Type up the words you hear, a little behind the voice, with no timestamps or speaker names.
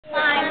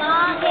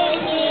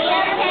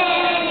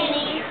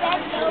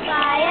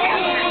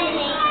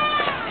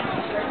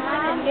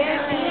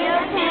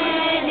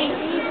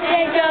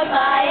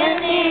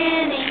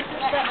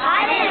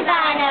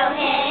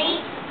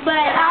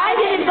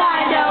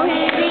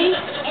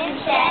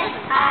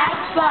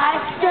buy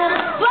some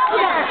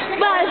bubblegum.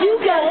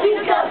 Bazooka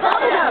Zooka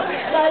bubblegum.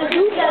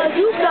 Bazooka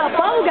Zooka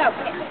bubblegum.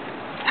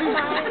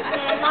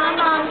 My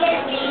mom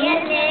gave me a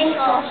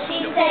nickel. She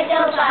said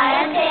go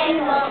buy a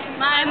pickle.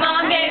 My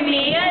mom gave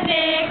me a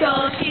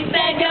nickel. She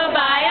said go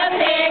buy a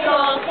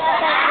pickle.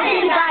 I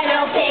didn't buy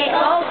no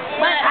pickle.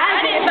 But I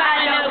didn't buy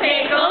no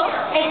pickle.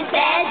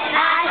 Instead,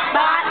 I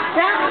Bought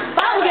some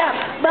bubblegum.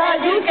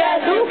 Bazooka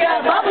Zooka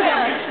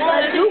bubblegum.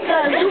 Bazooka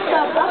Zooka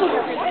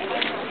bubblegum.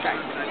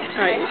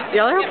 Alright,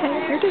 y'all are okay.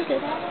 You're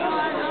good.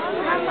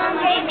 My mom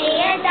gave me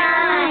a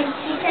dime.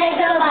 She said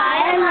go buy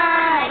a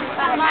line.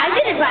 I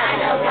didn't buy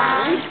no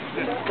line.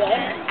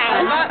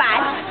 I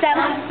bought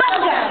some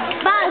bubblegum.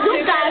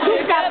 Bazooka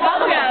Zooka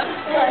bubblegum.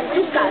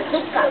 Bazooka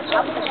Zooka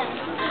bubblegum.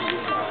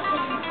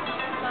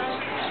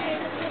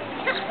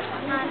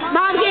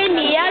 Mom gave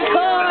me a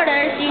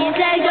quarter. She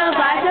said go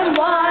buy some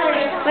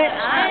water. But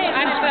I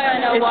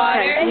bought no It's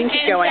water. okay. You can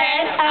keep going.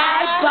 Instead,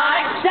 I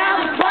bought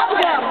some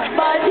bubblegum.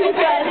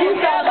 Bazooka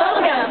Zooka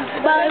bubblegum.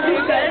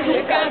 Bazooka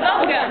Zooka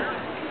bubblegum.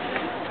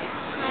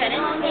 My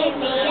mom gave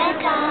me a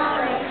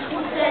dollar. She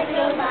said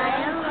go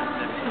buy a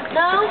line.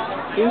 No.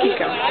 You can keep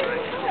going.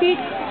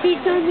 She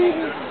told me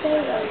to say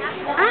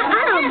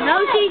I don't know.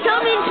 She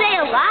told me to say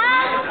a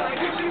lie.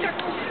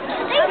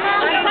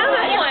 I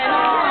have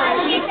one.